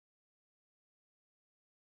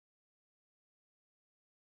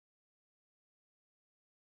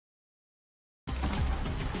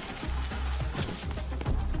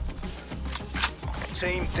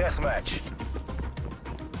Team Deathmatch.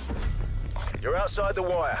 You're outside the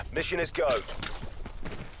wire. Mission is go.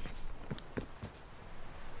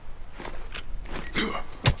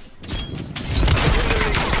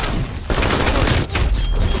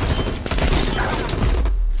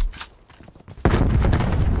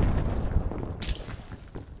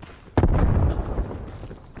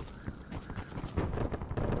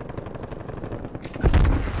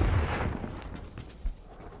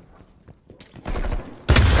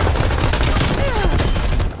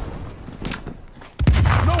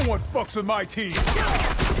 No one fucks with my team!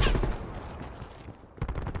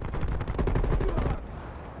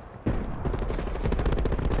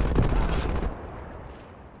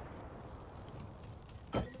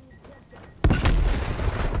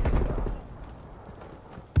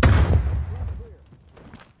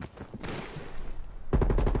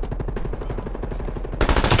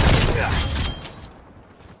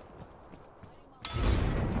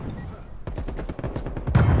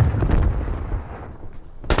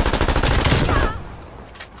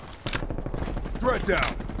 Threat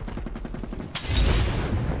down!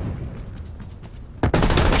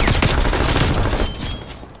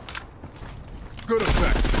 Good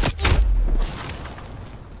effect!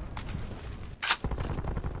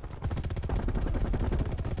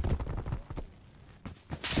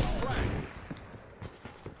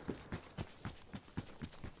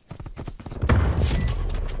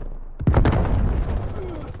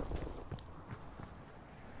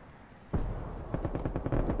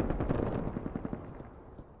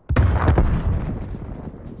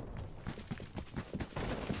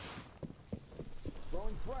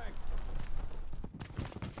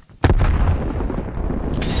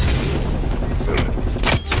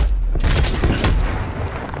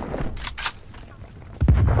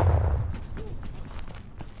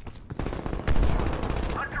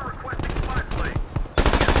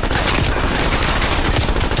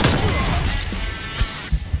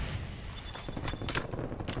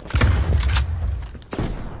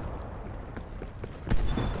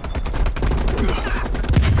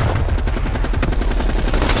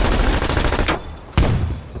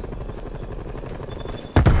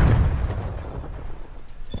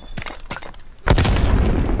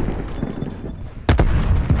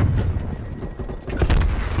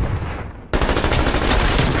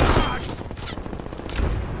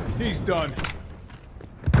 He's done.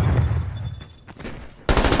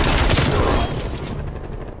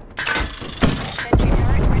 Sentry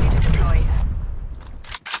turret ready to deploy.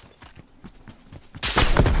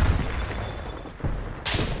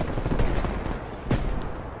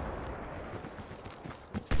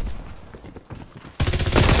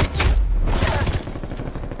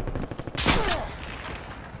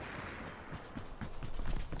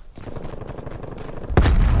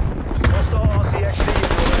 Hostile RCXD.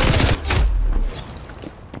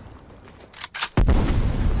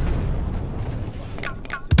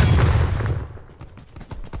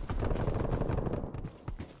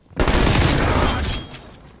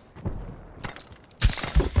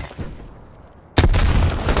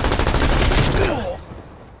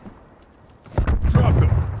 Drop him!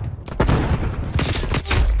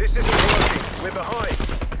 This isn't working. We're behind.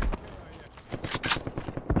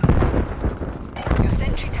 Your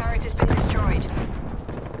sentry turret has been destroyed.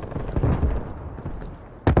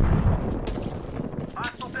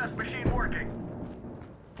 Hostile test machine working.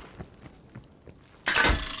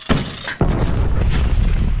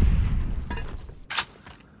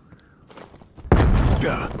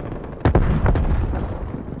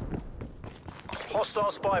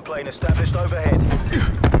 Hostile spy plane established overhead.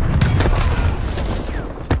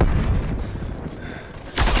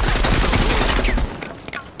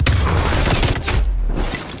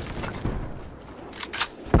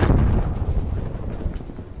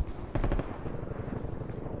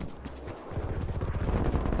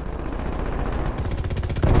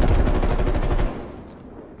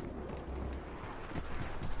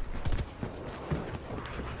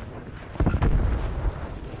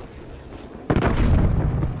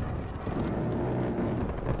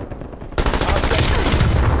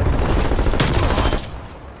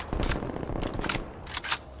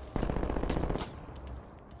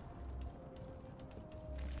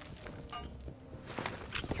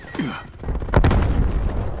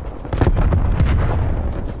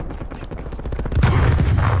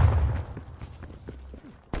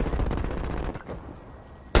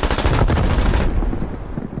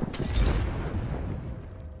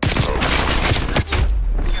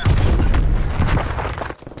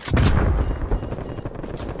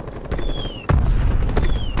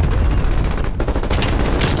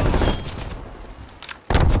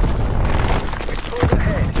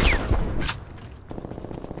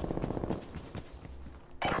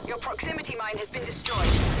 proximity mine has been destroyed.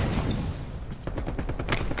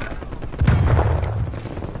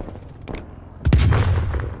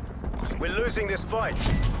 We're losing this fight.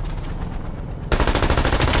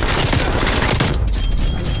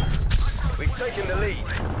 We've taken the lead.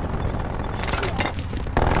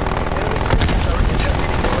 Enemy sentry turret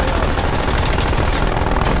detected in your AO.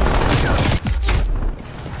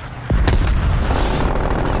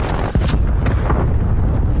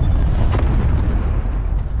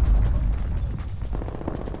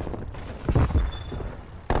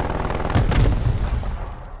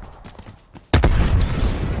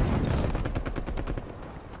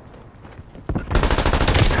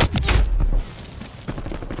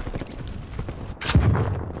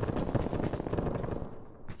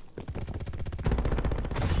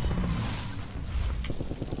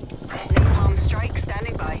 Napalm strike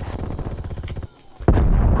standing by.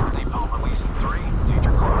 Napalm release in 3.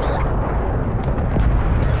 Danger close.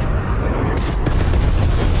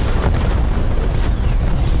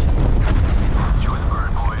 Enjoy the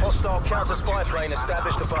burn, boys. Hostile counter spy plane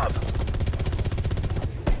established above.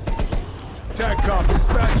 TACCOM,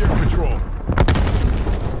 dispatch and patrol.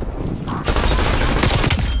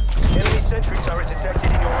 Enemy sentry turret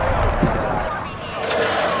detected in your AO.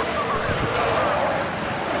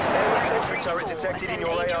 Enemy sentry turret detected in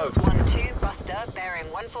your AO. Angels 1-2, Buster,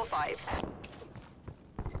 bearing 145.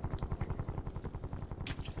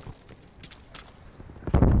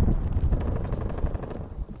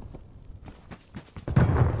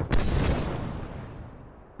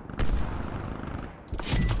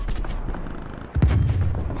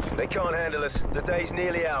 They can't handle us. The day's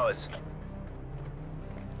nearly ours.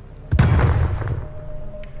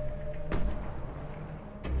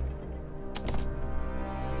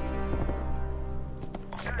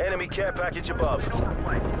 Enemy care package above.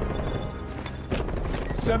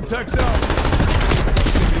 Semtex out.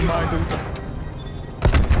 Proximity mine.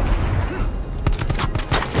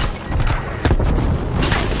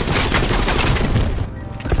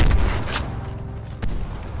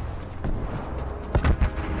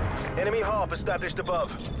 Enemy harp established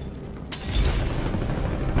above.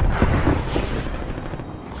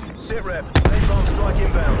 Sit rep. Napalm strike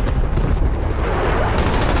inbound.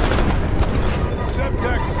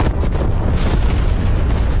 Semtex.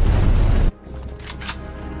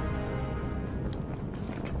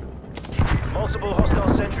 Multiple hostile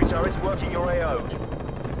sentry turrets working your AO.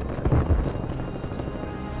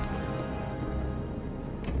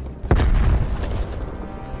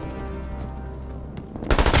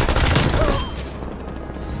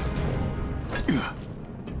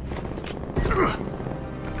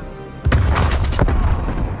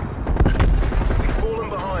 We've fallen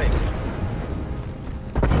behind.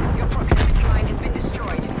 Your proximity mine has been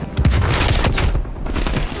destroyed.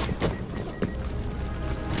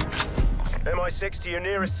 MI6 to your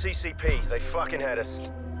nearest CCP. They fucking had us.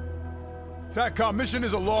 TACCOM, mission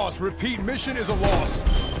is a loss. Repeat, mission is a loss.